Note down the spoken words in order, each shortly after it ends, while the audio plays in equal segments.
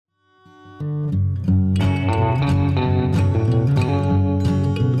Welcome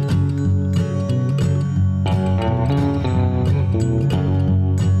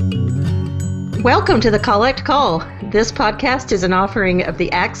to the Collect Call. This podcast is an offering of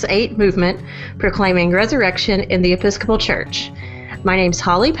the Acts 8 movement proclaiming resurrection in the Episcopal Church. My name's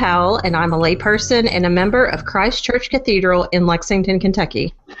Holly Powell, and I'm a layperson and a member of Christ Church Cathedral in Lexington,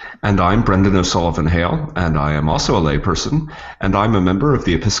 Kentucky. And I'm Brendan O'Sullivan Hale, and I am also a layperson, and I'm a member of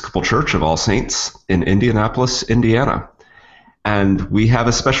the Episcopal Church of All Saints in Indianapolis, Indiana. And we have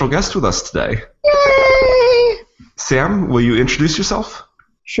a special guest with us today. Yay! Sam, will you introduce yourself?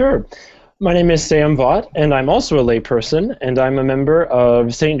 Sure. My name is Sam Vaught, and I'm also a layperson, and I'm a member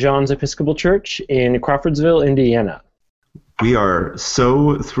of St. John's Episcopal Church in Crawfordsville, Indiana. We are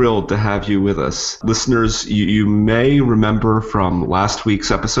so thrilled to have you with us. Listeners, you may remember from last week's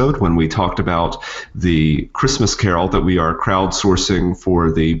episode when we talked about the Christmas carol that we are crowdsourcing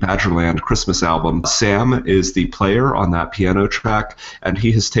for the Badgerland Christmas album. Sam is the player on that piano track, and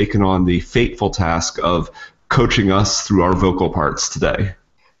he has taken on the fateful task of coaching us through our vocal parts today.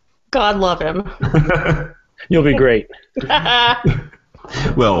 God love him. You'll be great.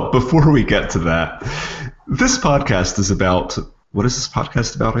 Well, before we get to that, this podcast is about... What is this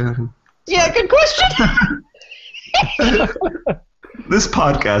podcast about, Anne? Yeah, good question. This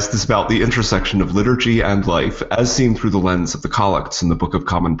podcast is about the intersection of liturgy and life as seen through the lens of the collects in the Book of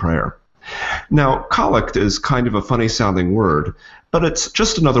Common Prayer. Now, collect is kind of a funny-sounding word, but it's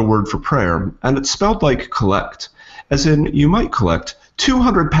just another word for prayer, and it's spelled like collect, as in you might collect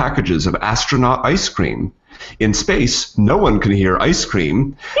 200 packages of astronaut ice cream. In space, no one can hear ice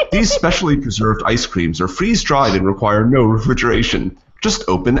cream. These specially preserved ice creams are freeze-dried and require no refrigeration. Just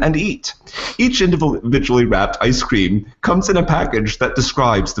open and eat. Each individually wrapped ice cream comes in a package that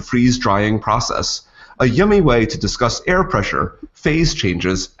describes the freeze-drying process, a yummy way to discuss air pressure, phase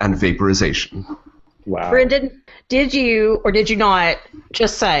changes, and vaporization. Wow. Brendan, did you or did you not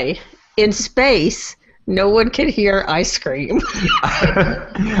just say, in space, no one can hear ice cream?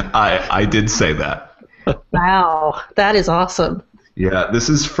 I did say that. Wow, that is awesome. Yeah, this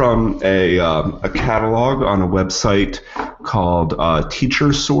is from a catalog on a website called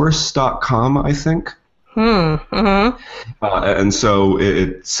teachersource.com, I think. And so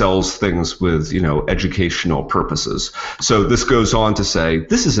it sells things with, educational purposes. So this goes on to say,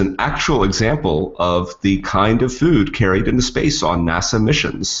 this is an actual example of the kind of food carried into space on NASA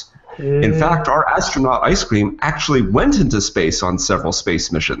missions. In fact, our astronaut ice cream actually went into space on several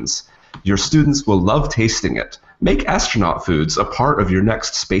space missions. Your students will love tasting it. Make astronaut foods a part of your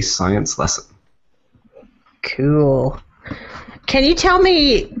next space science lesson. Cool. Can you tell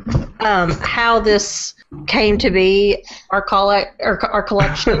me how this came to be, our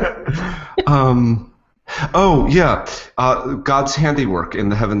collection? God's handiwork in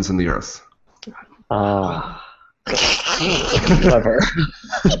the heavens and the earth. Clever.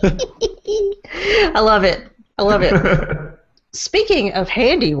 I love it. Speaking of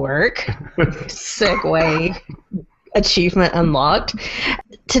handiwork, segue, achievement unlocked.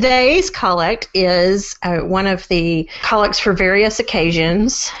 Today's collect is one of the collects for various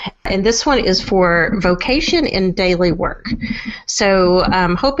occasions, and this one is for vocation in daily work. So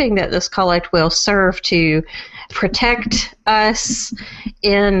I'm hoping that this collect will serve to protect us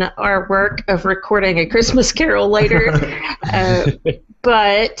in our work of recording a Christmas carol later.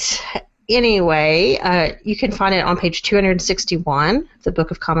 But anyway, you can find it on page 261, the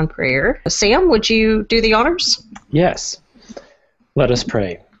Book of Common Prayer. Sam, would you do the honors? Yes. Let us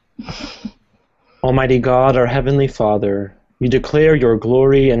pray. Almighty God, our Heavenly Father, you declare your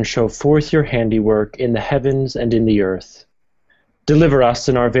glory and show forth your handiwork in the heavens and in the earth. Deliver us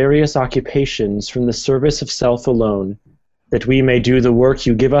in our various occupations from the service of self alone, that we may do the work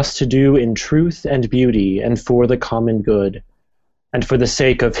you give us to do in truth and beauty and for the common good, and for the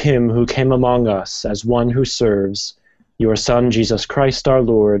sake of him who came among us as one who serves, your Son, Jesus Christ our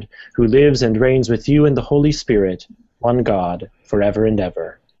Lord, who lives and reigns with you in the Holy Spirit, one God, forever and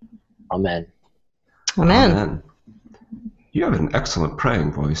ever. Amen. Amen. You have an excellent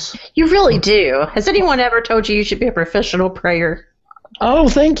praying voice. You really do. Has anyone ever told you should be a professional prayer? Oh,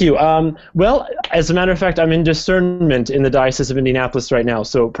 thank you. Well, as a matter of fact, I'm in discernment in the Diocese of Indianapolis right now,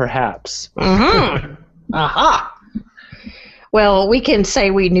 so perhaps. Mm-hmm. Aha. Well, we can say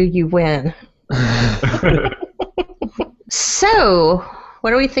we knew you when. So,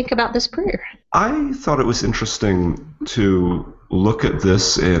 what do we think about this prayer? I thought it was interesting to look at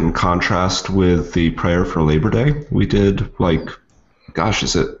this in contrast with the prayer for Labor Day. We did,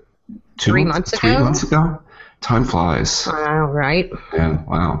 is it 3 months ago? 3 months ago? Time flies. All right. Yeah,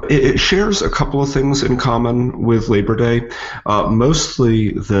 wow. It shares a couple of things in common with Labor Day,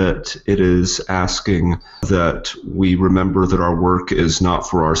 mostly that it is asking that we remember that our work is not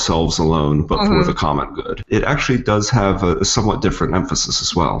for ourselves alone, but for the common good. It actually does have a somewhat different emphasis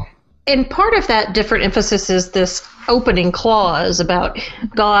as well. And part of that different emphasis is this opening clause about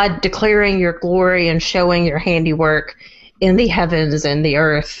God declaring your glory and showing your handiwork in the heavens and the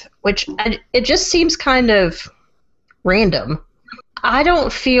earth, which it just seems kind of random. I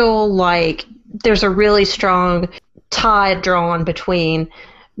don't feel like there's a really strong tie drawn between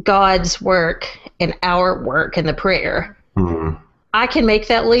God's work and our work in the prayer. Mm-hmm. I can make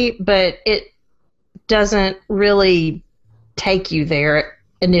that leap, but it doesn't really take you there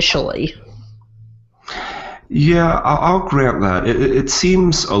initially. Yeah, I'll grant that. It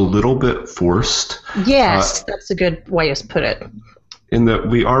seems a little bit forced. Yes, that's a good way to put it. In that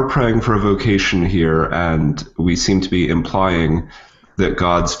we are praying for a vocation here, and we seem to be implying that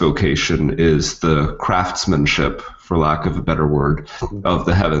God's vocation is the craftsmanship, for lack of a better word, of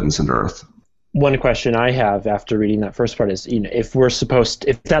the heavens and earth. One question I have after reading that first part is, if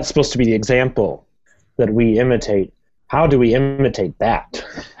that's supposed to be the example that we imitate, how do we imitate that?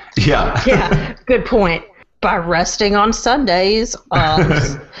 Yeah. Yeah, good point. By resting on Sundays.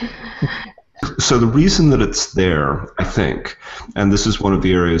 So the reason that it's there, I think, and this is one of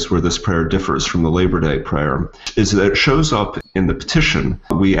the areas where this prayer differs from the Labor Day prayer, is that it shows up in the petition.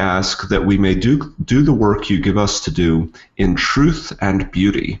 We ask that we may do the work you give us to do in truth and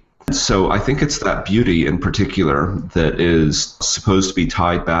beauty. So I think it's that beauty in particular that is supposed to be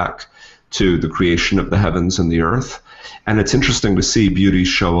tied back to the creation of the heavens and the earth. And it's interesting to see beauty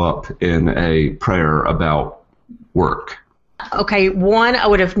show up in a prayer about work. Okay, one, I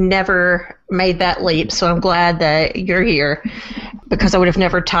would have never made that leap, so I'm glad that you're here, because I would have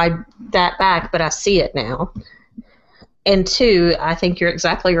never tied that back, but I see it now. And two, I think you're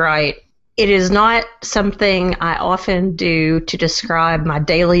exactly right. It is not something I often do to describe my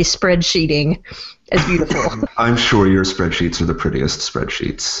daily spreadsheeting as beautiful. I'm sure your spreadsheets are the prettiest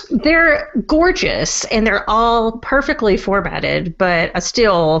spreadsheets. They're gorgeous, and they're all perfectly formatted, but I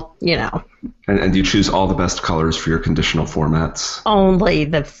still, And you choose all the best colors for your conditional formats? Only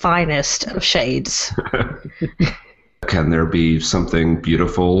the finest of shades. Can there be something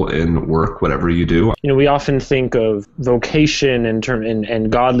beautiful in work, whatever you do? We often think of vocation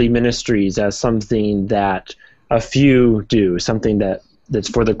and godly ministries as something that a few do, something that's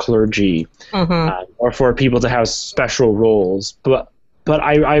for the clergy, or for people to have special roles. But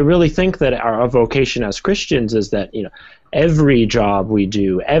I really think that our vocation as Christians is that every job we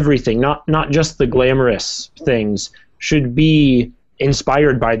do, everything, not just the glamorous things, should be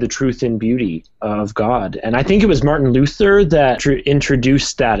inspired by the truth and beauty of God. And I think it was Martin Luther that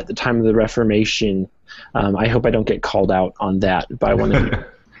introduced that at the time of the Reformation. I hope I don't get called out on that by one of you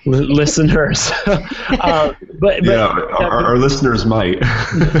listeners. but our listeners might.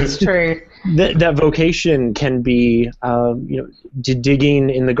 It's true. That vocation can be, digging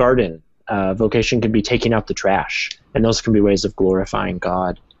in the garden. Vocation can be taking out the trash, and those can be ways of glorifying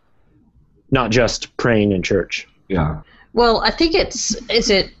God, not just praying in church. Yeah. Well, I think is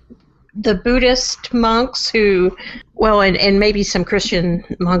it the Buddhist monks who, and maybe some Christian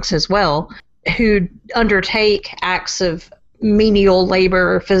monks as well, who undertake acts of menial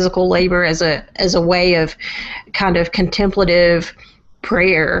labor or physical labor as a way of kind of contemplative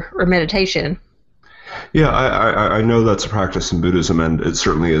prayer or meditation. Yeah, I know that's a practice in Buddhism, and it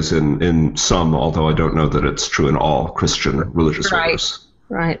certainly is in some, although I don't know that it's true in all Christian religious orders.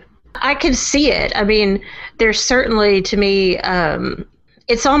 Right. I can see it. I mean, there's certainly, to me,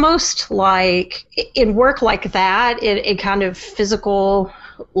 it's almost like in work like that, in kind of physical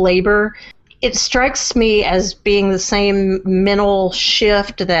labor, it strikes me as being the same mental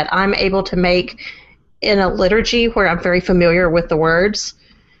shift that I'm able to make in a liturgy where I'm very familiar with the words,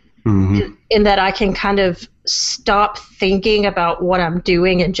 in that I can kind of stop thinking about what I'm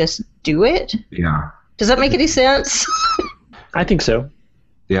doing and just do it. Yeah. Does that make any sense? I think so.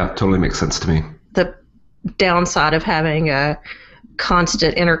 Yeah, totally makes sense to me. The downside of having a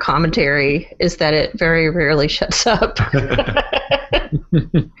constant inner commentary is that it very rarely shuts up.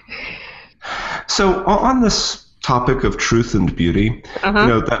 So on this topic of truth and beauty,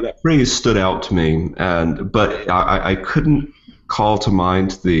 that phrase stood out to me, but I couldn't call to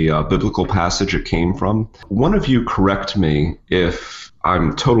mind the biblical passage it came from. One of you correct me if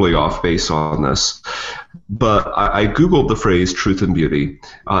I'm totally off base on this, but I Googled the phrase truth and beauty,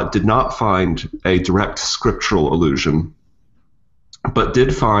 did not find a direct scriptural allusion, but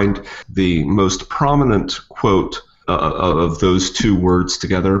did find the most prominent quote of those two words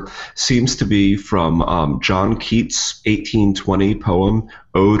together seems to be from John Keats' 1820 poem,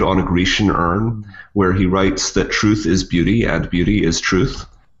 Ode on a Grecian Urn, where he writes that truth is beauty and beauty is truth.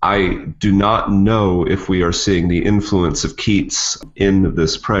 I do not know if we are seeing the influence of Keats in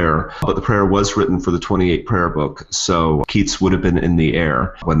this prayer, but the prayer was written for the 28 prayer book, so Keats would have been in the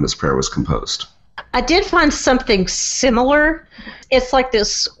air when this prayer was composed. I did find something similar. It's like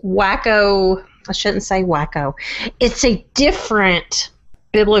this wacko, I shouldn't say wacko. It's a different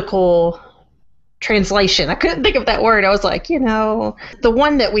biblical translation. I couldn't think of that word. I was like, the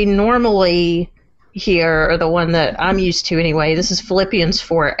one that we normally hear, or the one that I'm used to anyway, this is Philippians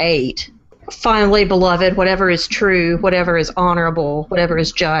 4:8. Finally, beloved, whatever is true, whatever is honorable, whatever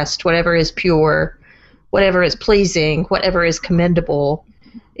is just, whatever is pure, whatever is pleasing, whatever is commendable,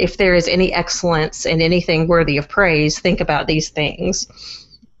 if there is any excellence and anything worthy of praise, think about these things.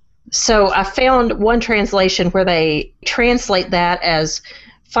 So I found one translation where they translate that as,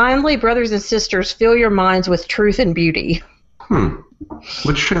 finally, brothers and sisters, fill your minds with truth and beauty.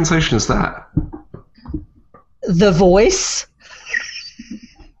 Which translation is that? The Voice.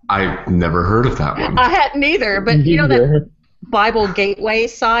 I've never heard of that one. I hadn't either, but you know that Bible Gateway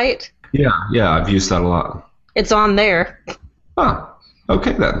site? Yeah, I've used that a lot. It's on there. Huh.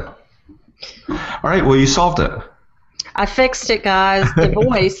 Okay, then. All right, well, you solved it. I fixed it, guys. The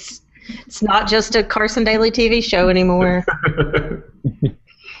Voice. It's not just a Carson Daly TV show anymore.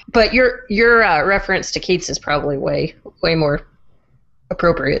 But your reference to Keats is probably way more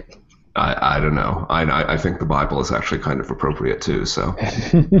appropriate. I don't know. I think the Bible is actually kind of appropriate too. So,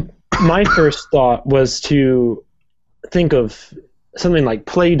 my first thought was to think of something like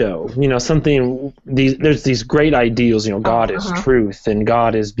Play-Doh. There's these great ideals. God is truth and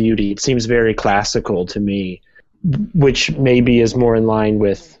God is beauty. It seems very classical to me, which maybe is more in line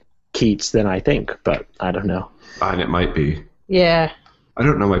with Keats than I think, but I don't know. And it might be. Yeah. I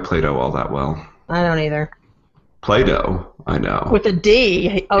don't know my Play-Doh all that well. I don't either. Play-Doh, I know. With a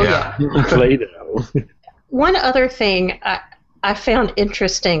D. Oh, yeah. Play-Doh. One other thing I found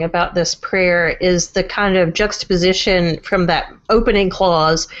interesting about this prayer is the kind of juxtaposition from that opening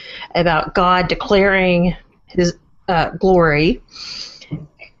clause about God declaring his glory,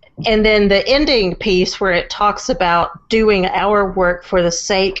 and then the ending piece where it talks about doing our work for the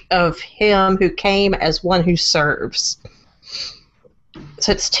sake of him who came as one who serves.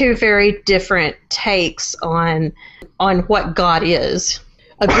 So it's two very different takes on what God is.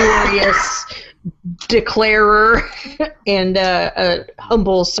 A glorious declarer and a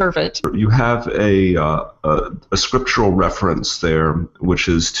humble servant. You have a scriptural reference there, which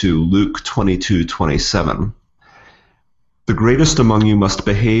is to Luke 22:27. The greatest among you must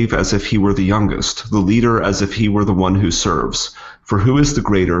behave as if he were the youngest, the leader as if he were the one who serves. For who is the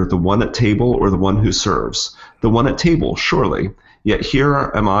greater, the one at table or the one who serves? The one at table, surely. Yet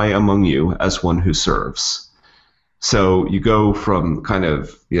here am I among you as one who serves. So you go from kind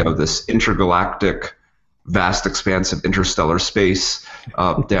of, this intergalactic, vast expanse of interstellar space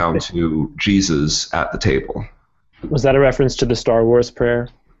down to Jesus at the table. Was that a reference to the Star Wars prayer?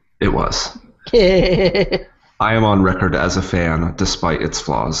 It was. I am on record as a fan, despite its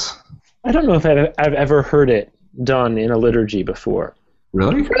flaws. I don't know if I've ever heard it done in a liturgy before.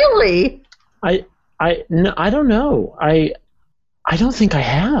 Really? Really? No, I don't know. I don't think I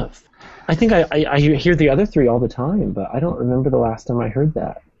have. I think I hear the other three all the time, but I don't remember the last time I heard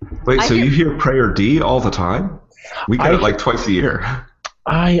that. Wait, so you hear Prayer D all the time? We get it like twice a year.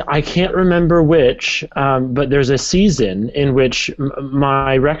 I can't remember which, but there's a season in which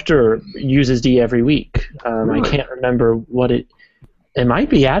my rector uses D every week. Really? I can't remember what it might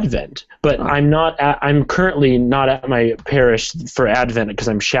be Advent, but I'm currently not at my parish for Advent because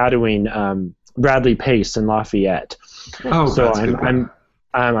I'm shadowing Bradley Pace in Lafayette. Oh, so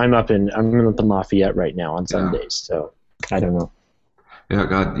I'm up in Lafayette right now on Sundays. So I don't know. Yeah,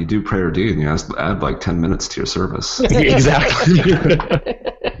 God, you do Prayer D and you add like 10 minutes to your service. Exactly.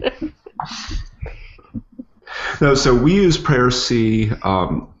 No, so we use Prayer C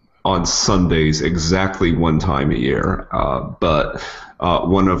on Sundays exactly one time a year, but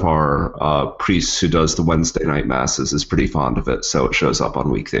one of our priests who does the Wednesday night masses is pretty fond of it, so it shows up on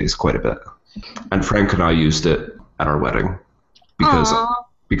weekdays quite a bit. And Frank and I used it at our wedding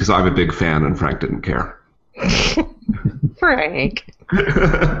because I'm a big fan and Frank didn't care. Frank.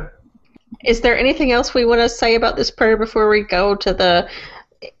 Is there anything else we want to say about this prayer before we go to the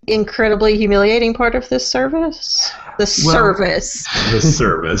incredibly humiliating part of this service? The service. The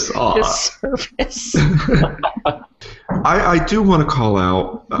service. The service. I do want to call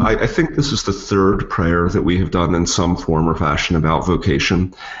out, I think this is the third prayer that we have done in some form or fashion about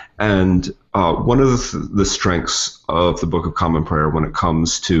vocation. And one of the strengths of the Book of Common Prayer when it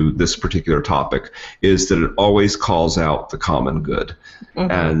comes to this particular topic is that it always calls out the common good.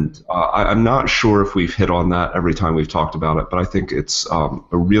 Mm-hmm. And I'm not sure if we've hit on that every time we've talked about it, but I think it's a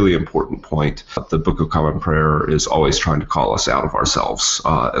really important point. The Book of Common Prayer is always trying to call us out of ourselves,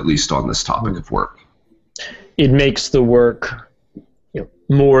 at least on this topic of work. It makes the work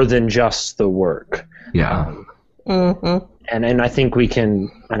more than just the work. Yeah. Mm-hmm. And I think we can,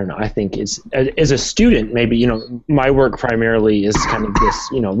 I don't know, I think it's, as a student, maybe, my work primarily is kind of this,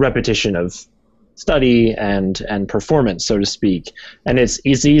 repetition of study and performance, so to speak. And it's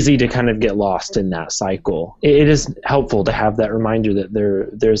easy to kind of get lost in that cycle. It is helpful to have that reminder that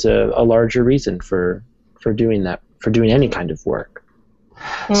there's a larger reason for doing that, for doing any kind of work.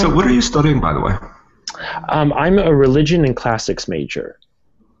 So what are you studying, by the way? I'm a religion and classics major.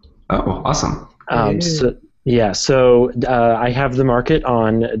 Oh, awesome. So I have the market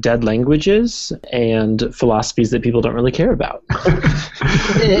on dead languages and philosophies that people don't really care about.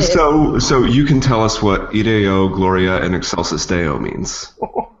 So you can tell us what Ideo, Gloria, and Excelsis Deo means.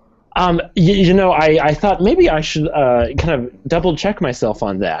 I thought maybe I should kind of double check myself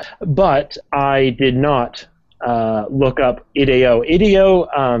on that, but I did not look up Ideo.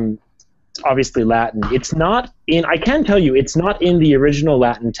 Ideo, obviously Latin. It's not in. I can tell you, it's not in the original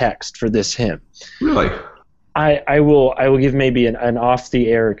Latin text for this hymn. Really? I will give maybe an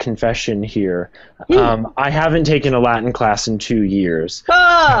off-the-air confession here. I haven't taken a Latin class in 2 years.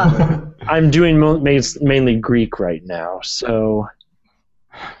 I'm doing mainly Greek right now, so...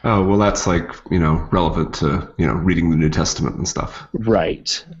 Oh, well, that's relevant to, reading the New Testament and stuff.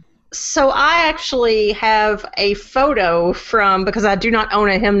 Right. So I actually have a photo because I do not own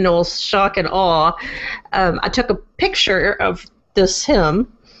a hymnal, shock and awe. I took a picture of this hymn,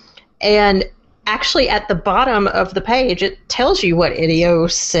 and actually, at the bottom of the page, it tells you what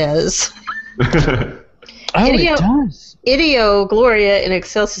Ideo says. It does. Ideo, Gloria, in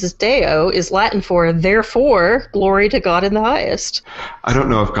Excelsis Deo is Latin for, therefore, glory to God in the highest. I don't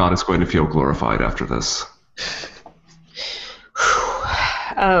know if God is going to feel glorified after this.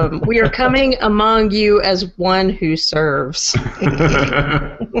 We are coming among you as one who serves.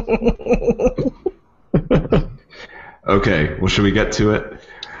 Okay, well, should we get to it?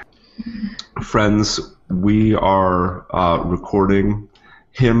 Friends, we are recording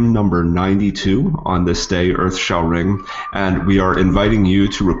hymn number 92 on this day, Earth Shall Ring, and we are inviting you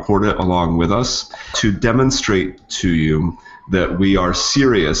to record it along with us to demonstrate to you that we are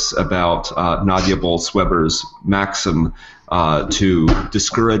serious about Nadia Bolz-Weber's maxim to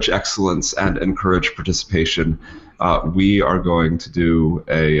discourage excellence and encourage participation. We are going to do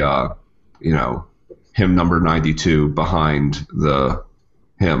a, hymn number 92 behind the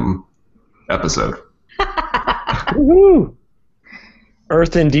hymn episode. Woo!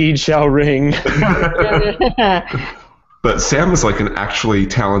 Earth indeed shall ring. But Sam is like an actually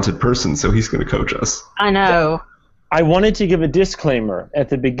talented person, so he's going to coach us. I know. I wanted to give a disclaimer at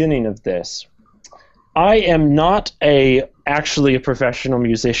the beginning of this. I am not actually a professional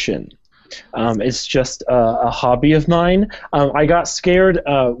musician. It's just a hobby of mine. I got scared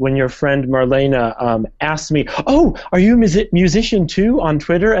when your friend Marlena asked me, "Oh, are you a musician too?" on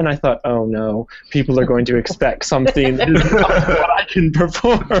Twitter, and I thought, "Oh no, people are going to expect something that is not what I can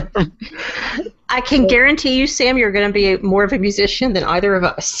perform." I can guarantee you, Sam, you're going to be more of a musician than either of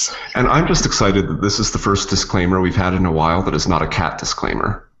us. And I'm just excited that this is the first disclaimer we've had in a while that is not a cat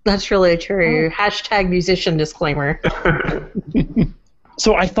disclaimer. That's really true. # musician disclaimer.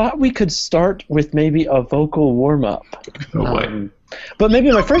 So I thought we could start with maybe a vocal warm-up. Oh, wait. But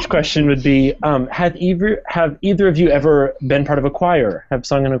maybe my first question would be, have either of you ever been part of a choir, have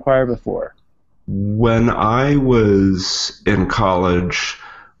sung in a choir before? When I was in college,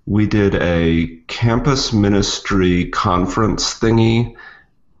 we did a campus ministry conference thingy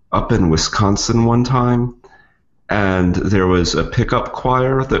up in Wisconsin one time, and there was a pickup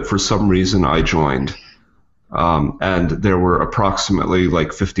choir that for some reason I joined. And there were approximately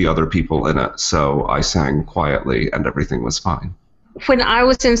 50 other people in it, so I sang quietly and everything was fine. When I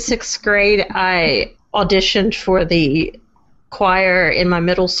was in 6th grade, I auditioned for the choir in my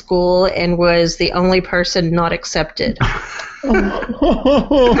middle school and was the only person not accepted.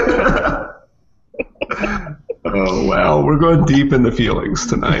 Oh, well, we're going deep in the feelings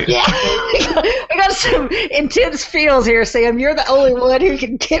tonight. Yeah, we got some intense feels here, Sam. You're the only one who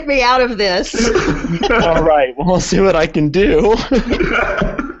can get me out of this. All right, well, I'll see what I can do.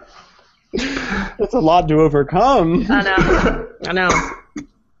 That's a lot to overcome. I know.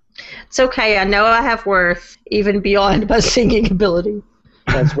 It's okay. I know I have worth, even beyond my singing ability.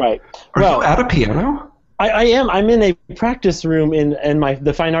 That's right. Are you at a piano? I am. I'm in a practice room in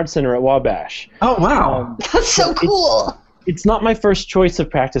the Fine Arts Center at Wabash. Oh, wow. That's so cool. It's not my first choice of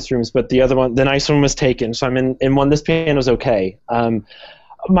practice rooms, but the other one, the nice one, was taken. So I'm in one. This piano's okay.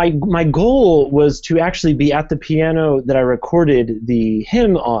 My goal was to actually be at the piano that I recorded the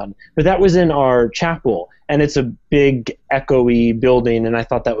hymn on, but that was in our chapel, and it's a big echoey building, and I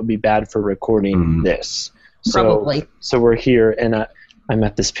thought that would be bad for recording this. Probably. So we're here, and I'm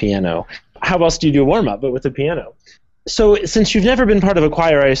at this piano. How else do you do a warm-up, but with a piano? So since you've never been part of a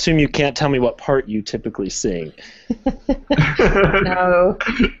choir, I assume you can't tell me what part you typically sing. No.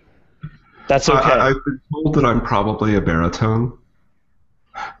 That's okay. I've been told that I'm probably a baritone,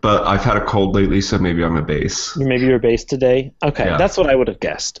 but I've had a cold lately, so maybe I'm a bass. Maybe you're a bass today? Okay, Yeah. That's what I would have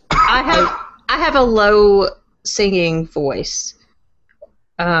guessed. I have a low singing voice.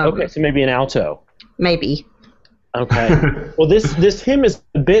 Okay, so maybe an alto. Maybe. Okay. Well, this hymn is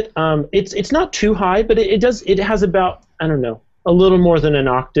a bit. It's not too high, but it has about, I don't know, a little more than an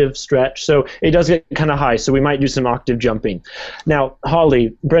octave stretch. So it does get kind of high. So we might do some octave jumping. Now,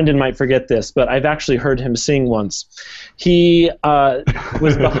 Holly, Brendan might forget this, but I've actually heard him sing once. He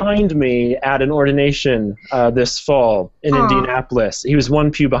was behind me at an ordination this fall in Indianapolis. He was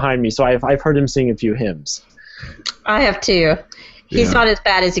one pew behind me, so I've heard him sing a few hymns. I have too. He's not as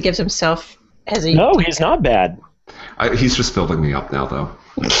bad as he gives himself. No, he's not bad. He's just building me up now, though.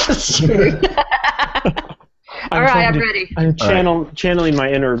 That's true. All right, I'm ready. I'm channeling my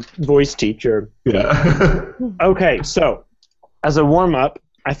inner voice teacher. Yeah. Okay, so as a warm-up,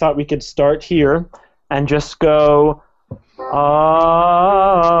 I thought we could start here and just go, all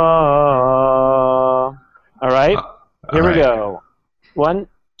right? Here we go. 1,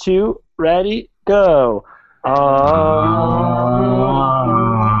 2, ready, go.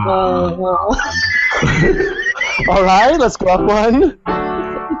 All right, let's go up one.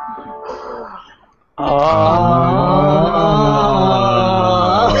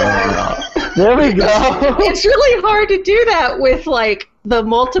 There we go. It's really hard to do that with like the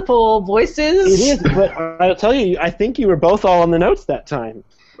multiple voices. It is, but I'll tell you, I think you were both all on the notes that time.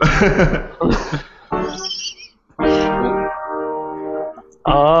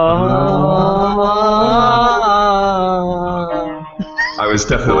 I was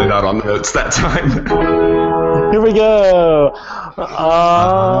definitely not on the notes that time. Here we go.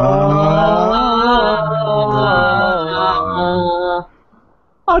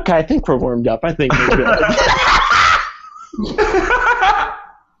 Okay, I think we're warmed up. I think we're good.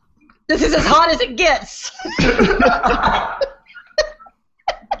 This is as hot as it gets.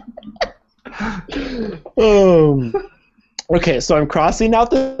 Okay, so I'm crossing out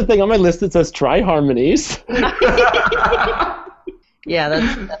the thing on my list that says try harmonies. Yeah,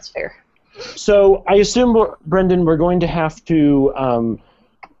 that's fair. So I assume, Brendan, we're going to have to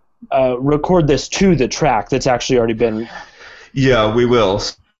record this to the track that's actually already been... Yeah, we will.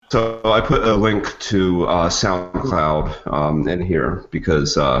 So I put a link to SoundCloud in here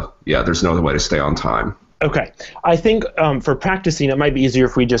because, there's no other way to stay on time. Okay. I think for practicing, it might be easier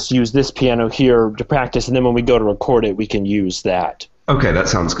if we just use this piano here to practice, and then when we go to record it, we can use that. Okay, that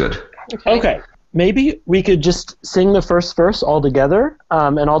sounds good. Okay. Maybe we could just sing the first verse all together,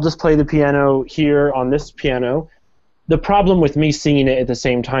 and I'll just play the piano here on this piano. The problem with me singing it at the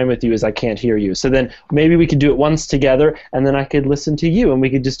same time with you is I can't hear you. So then maybe we could do it once together, and then I could listen to you, and we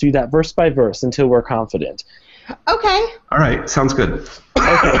could just do that verse by verse until we're confident. Okay. All right, sounds good.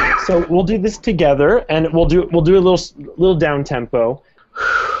 Okay, so we'll do this together, and we'll do a little down tempo.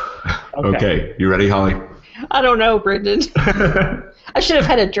 Okay, you ready, Holly? I don't know, Brendan. I should have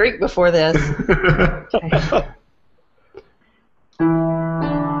had a drink before this. Okay.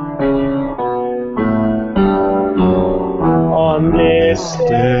 On this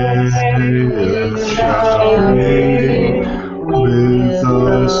day it shall be, with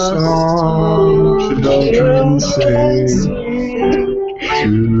a song children sing,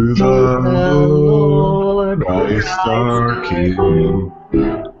 to the Lord Christ our King,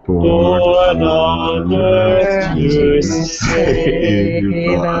 born on earth to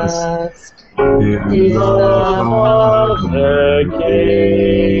save us. In the Father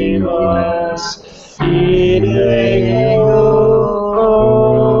gave us.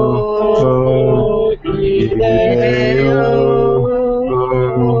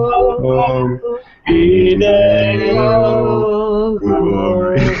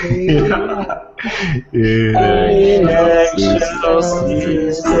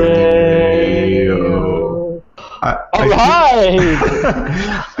 All right.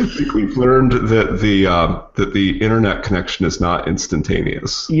 I think we've learned that the internet connection is not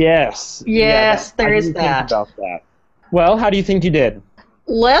instantaneous. Yes. Yes, there is I didn't think that. about that. Well, how do you think you did?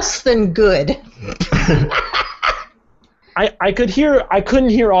 Less than good. I couldn't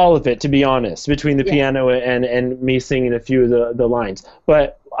hear all of it, to be honest, between the piano and me singing a few of the lines.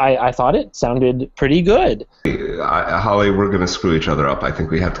 But I thought it sounded pretty good. Holly, we're going to screw each other up. I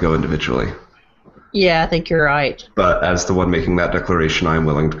think we have to go individually. Yeah, I think you're right. But as the one making that declaration, I'm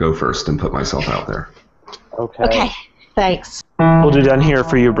willing to go first and put myself out there. Okay, thanks. We'll do done here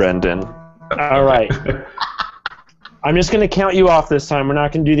for you, Brendan. All right. I'm just going to count you off this time. We're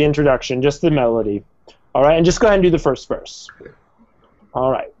not going to do the introduction, just the melody. All right, and just go ahead and do the first verse.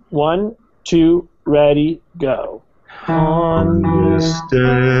 All right. 1, 2, ready, go. On this day,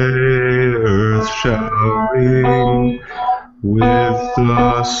 earth shall ring with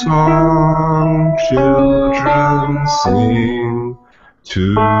the song children sing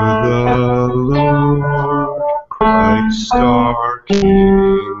to the Lord Christ our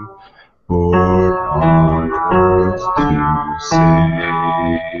King, born on earth to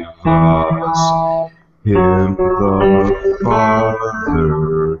save us. Him the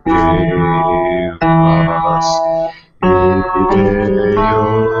Father gave us.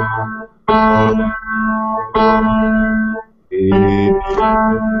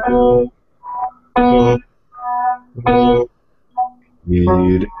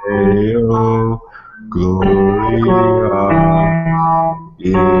 Ideo Gloria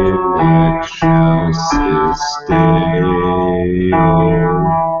in excelsis Deo.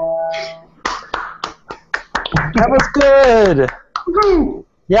 That was good. Woo-hoo.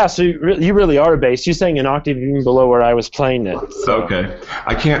 Yeah, so you really are a bass. You sang an octave even below where I was playing it. So. Okay.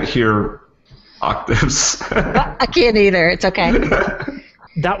 I can't hear octaves. I can't either. It's okay.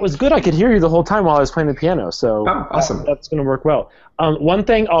 That was good. I could hear you the whole time while I was playing the piano. So awesome. That's going to work well. One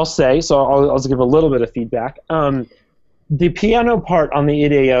thing I'll say, so I'll give a little bit of feedback. The piano part on the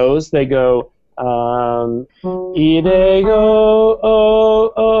Ideos, they go, Ideo,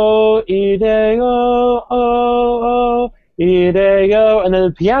 oh, Ideo, oh, Ideo, and then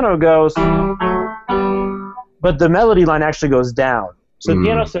the piano goes, but the melody line actually goes down. So the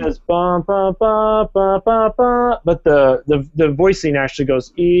piano says, ba, ba, ba, ba, ba, ba, but the voicing actually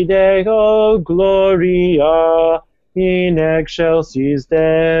goes, Ideo, Gloria, in excelsis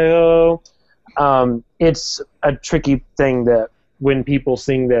Deo. It's a tricky thing that when people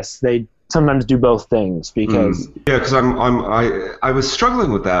sing this, they sometimes do both things because because I was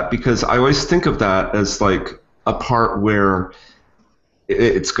struggling with that because I always think of that as like a part where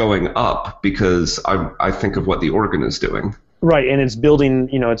it's going up because I think of what the organ is doing. Right, and it's building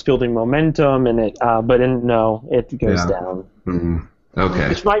momentum, and it goes down. Mm-hmm. Okay.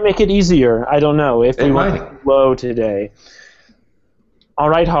 Which might make it easier. I don't know if we want to low today. All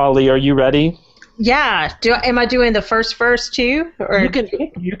right, Holly, are you ready? Yeah. Am I doing the first verse too? Or You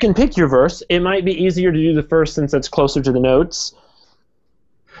can pick your verse. It might be easier to do the first since it's closer to the notes.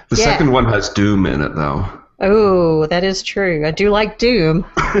 The second one has doom in it, though. Oh, that is true. I do like doom.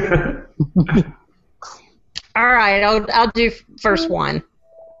 All right, I'll do first one.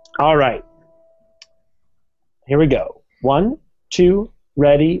 All right. Here we go. 1, 2,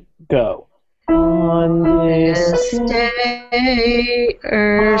 ready, go. On this day,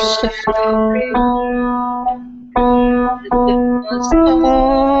 earth shall ring with the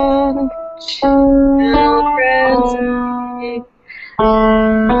song children sing. The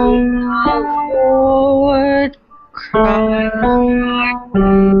Lord Christ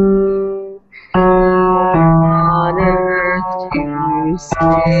on earth to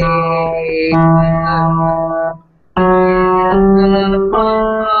save us. The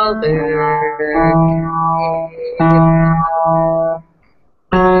Father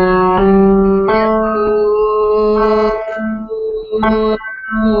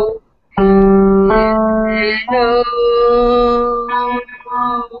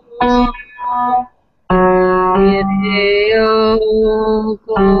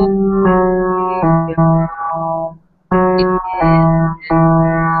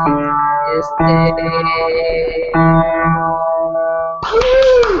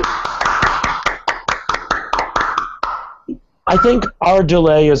I think our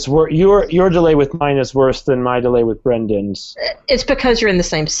delay is your delay with mine is worse than my delay with Brendan's. It's because you're in the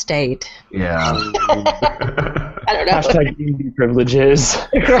same state. Yeah. I don't know. Hashtag easy privileges.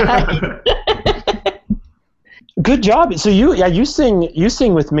 Right. Good job. So you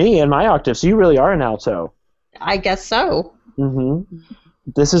sing with me in my octave. So you really are an alto. I guess so. Mm-hmm.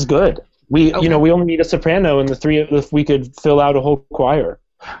 This is good. We only need a soprano, and the three if we could fill out a whole choir.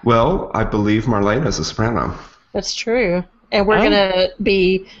 Well, I believe Marlene is a soprano. That's true. And we're going to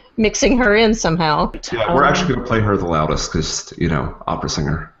be mixing her in somehow. Yeah, we're actually going to play her the loudest because, opera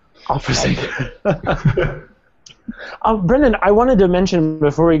singer. Opera singer. Brendan, I wanted to mention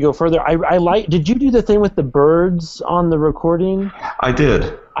before we go further, did you do the thing with the birds on the recording? I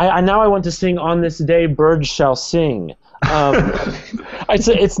did. Now I want to sing On This Day, Birds Shall Sing.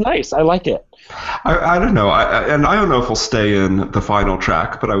 It's nice. I like it. I don't know. I don't know if we'll stay in the final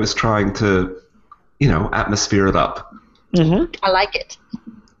track, but I was trying to, atmosphere it up. Mm-hmm. I like it.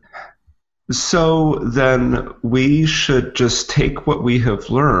 So then we should just take what we have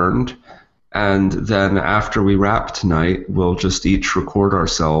learned, and then after we wrap tonight, we'll just each record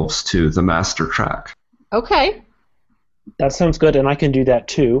ourselves to the master track. Okay. That sounds good, and I can do that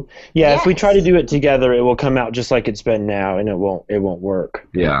too. Yeah, Yes. If we try to do it together, it will come out just like it's been now, and it won't work.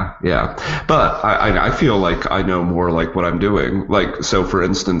 Yeah. But I feel like I know more like what I'm doing. Like, so for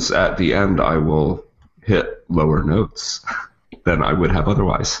instance, at the end, I will hit lower notes than I would have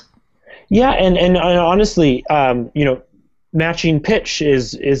otherwise. Yeah, and honestly, matching pitch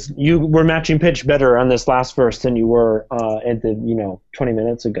is you were matching pitch better on this last verse than you were at the 20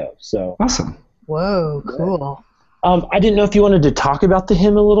 minutes ago. So awesome. Whoa, cool. I didn't know if you wanted to talk about the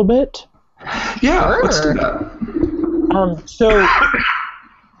hymn a little bit. Yeah, sure. Let's do that. So,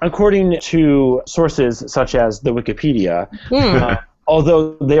 according to sources such as the Wikipedia,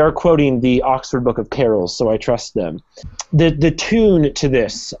 although they are quoting the Oxford Book of Carols, so I trust them, the tune to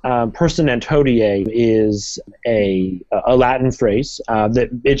this, Personant Hodie, is a Latin phrase. That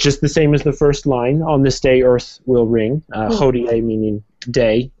it's just the same as the first line, On This Day Earth Will Ring, Hodie meaning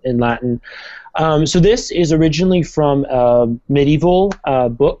day in Latin. So this is originally from a medieval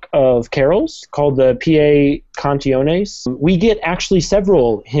book of carols called the Pie Cantiones. We get actually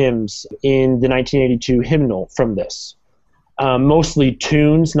several hymns in the 1982 hymnal from this. Mostly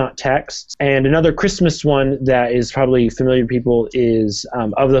tunes, not texts. And another Christmas one that is probably familiar to people is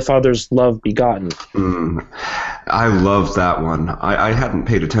Of the Father's Love Begotten. I love that one. I hadn't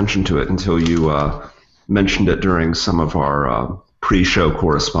paid attention to it until you mentioned it during some of our pre-show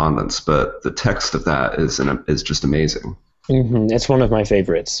correspondence, but the text of that is just amazing. Mm-hmm. It's one of my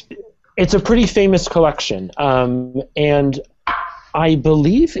favorites. It's a pretty famous collection, and I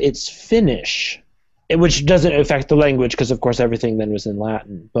believe it's Finnish, which doesn't affect the language because, of course, everything then was in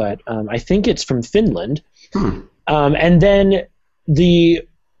Latin. But I think it's from Finland. And then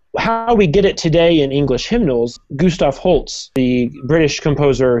how we get it today in English hymnals, Gustav Holst, the British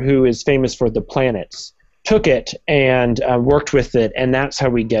composer who is famous for The Planets, took it and worked with it, and that's how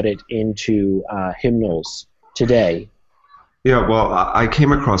we get it into hymnals today. Yeah, well, I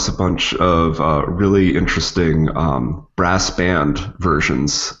came across a bunch of really interesting brass band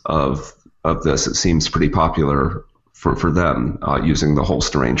versions of this. It seems pretty popular for them using the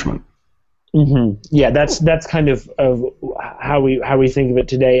Holst arrangement. Mm-hmm. Yeah, that's kind of how we think of it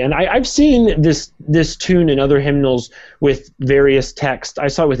today. And I've seen this tune in other hymnals with various texts. I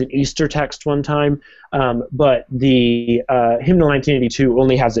saw it with an Easter text one time, but the hymnal 1982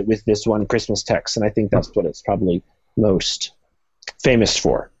 only has it with this one Christmas text, and I think that's what it's probably most famous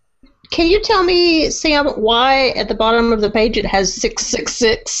for. Can you tell me, Sam, why at the bottom of the page it has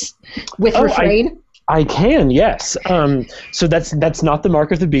 666 with refrain? I can, yes. So that's not the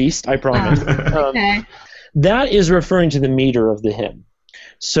mark of the beast, I promise. Okay. That is referring to the meter of the hymn.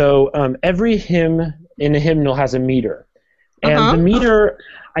 So every hymn in a hymnal has a meter. And the meter,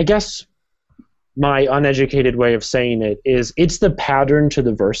 I guess my uneducated way of saying it is it's the pattern to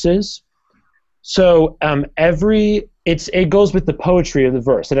the verses. So it goes with the poetry of the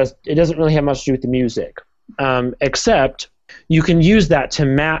verse. It doesn't really have much to do with the music, except you can use that to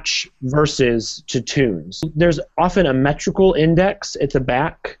match verses to tunes. There's often a metrical index at the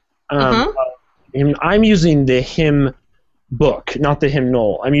back. I'm using the hymn book, not the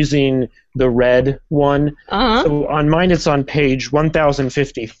hymnal. I'm using the red one. So on mine, it's on page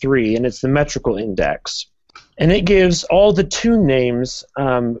 1053, and it's the metrical index. And it gives all the tune names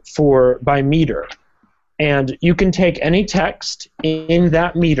by meter. And you can take any text in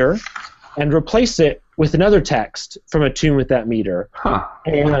that meter and replace it with another text from a tune with that meter.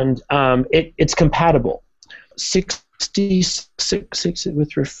 And it's compatible. 66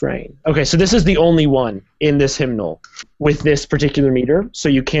 with refrain. Okay, so this is the only one in this hymnal with this particular meter, so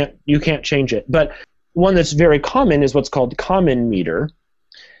you can't change it. But one that's very common is what's called common meter,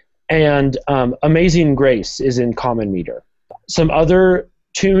 and Amazing Grace is in common meter. Some other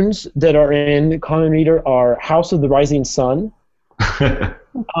tunes that are in common meter are House of the Rising Sun,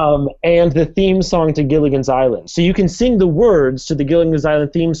 and the theme song to Gilligan's Island. So you can sing the words to the Gilligan's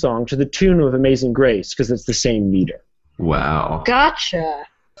Island theme song to the tune of Amazing Grace because it's the same meter. Wow. Gotcha.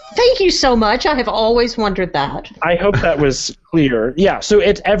 Thank you so much. I have always wondered that. I hope that was clear. Yeah, so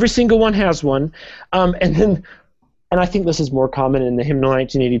every single one has one. And I think this is more common in the hymnal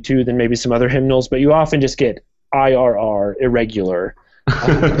 1982 than maybe some other hymnals, but you often just get IRR, irregular.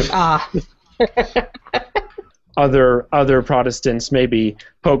 Other Protestants maybe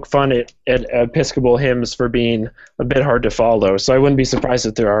poke fun at Episcopal hymns for being a bit hard to follow, so I wouldn't be surprised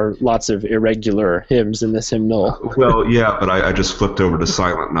if there are lots of irregular hymns in this hymnal. Well, yeah, but I just flipped over to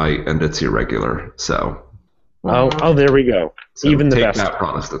Silent Night, and it's irregular, so... Oh, there we go. So even the take best. that,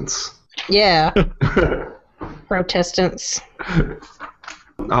 Protestants. Yeah. Protestants.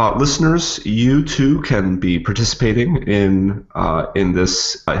 Listeners, you too can be participating in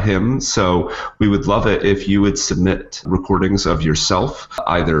this hymn, so we would love it if you would submit recordings of yourself,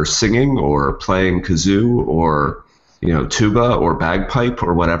 either singing or playing kazoo or tuba or bagpipe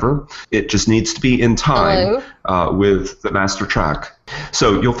or whatever. It just needs to be in time with the master track.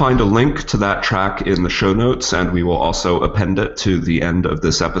 So you'll find a link to that track in the show notes, and we will also append it to the end of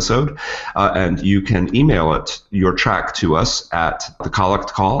this episode. And you can email your track to us at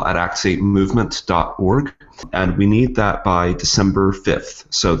thecollectcall@acts8movement.org. And we need that by December 5th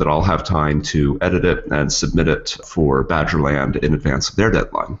so that I'll have time to edit it and submit it for Badgerland in advance of their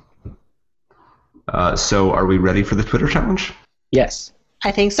deadline. So are we ready for the Twitter challenge? Yes.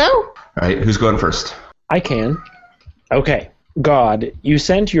 I think so. All right, who's going first? I can. Okay. God, you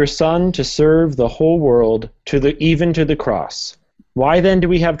sent your Son to serve the whole world, even to the cross. Why then do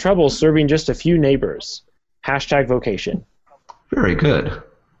we have trouble serving just a few neighbors? #Vocation. Very good.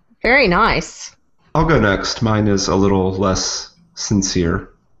 Very nice. I'll go next. Mine is a little less sincere.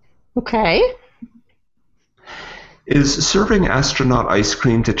 Okay. Is serving astronaut ice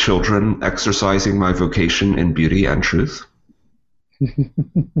cream to children exercising my vocation in beauty and truth?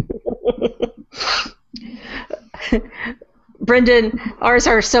 Brendan, ours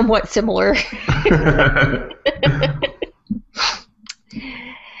are somewhat similar.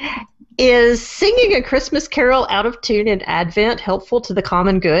 Is singing a Christmas carol out of tune in Advent helpful to the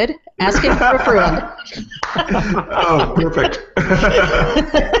common good? Asking for a friend. Oh, perfect.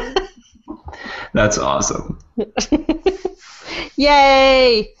 That's awesome.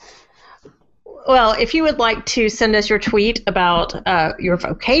 Yay! Well, if you would like to send us your tweet about your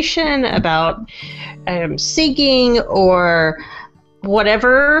vocation, about singing, or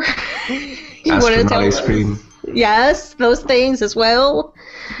whatever you want to tell ice cream. Yes, those things as well.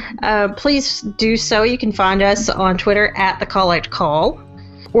 Please do so. You can find us on Twitter at The Collect Call.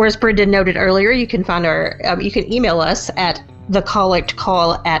 Or as Brendan noted earlier, you can find you can email us at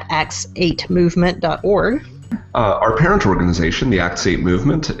thecollectcall@acts8movement.org. Our parent organization, the Acts 8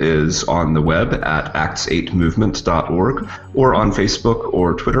 Movement, is on the web at acts8movement.org or on Facebook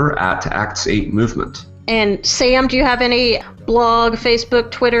or Twitter at Acts 8 Movement. And Sam, do you have any blog,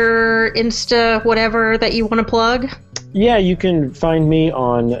 Facebook, Twitter, Insta, whatever that you want to plug? Yeah, you can find me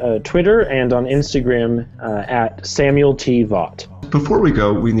on Twitter and on Instagram at Samuel T. Vaught. Before we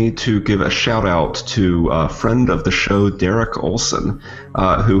go, we need to give a shout out to a friend of the show, Derek Olson,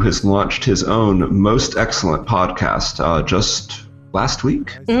 who has launched his own most excellent podcast just last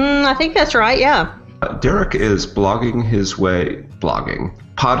week. I think that's right, yeah. Derek is podcasting his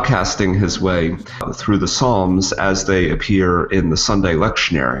way through the Psalms as they appear in the Sunday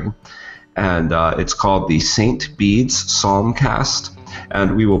lectionary. And it's called the St. Bede's Psalmcast.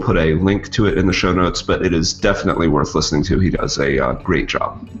 And we will put a link to it in the show notes, but it is definitely worth listening to. He does a great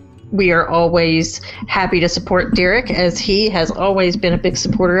job. We are always happy to support Derek, as he has always been a big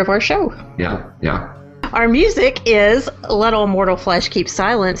supporter of our show. Yeah. Our music is Let All Mortal Flesh Keep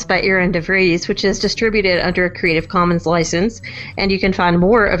Silence by Aaron DeVries, which is distributed under a Creative Commons license. And you can find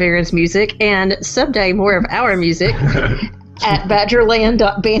more of Aaron's music and someday more of our music at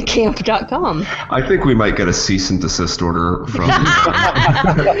badgerland.bandcamp.com. I think we might get a cease and desist order from...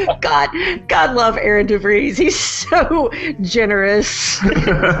 God love Aaron DeVries. He's so generous.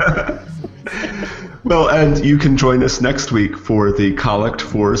 Well, and you can join us next week for the Collect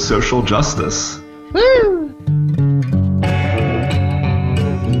for Social Justice. Woo!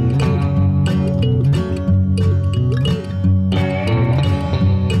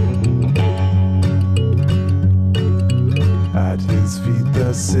 At his feet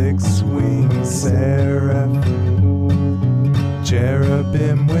the six-winged seraph,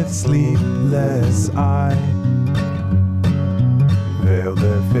 cherubim with sleepless eye, veil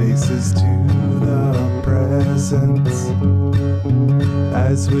their faces to the presence,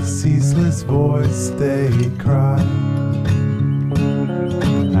 as with ceaseless voice they cry.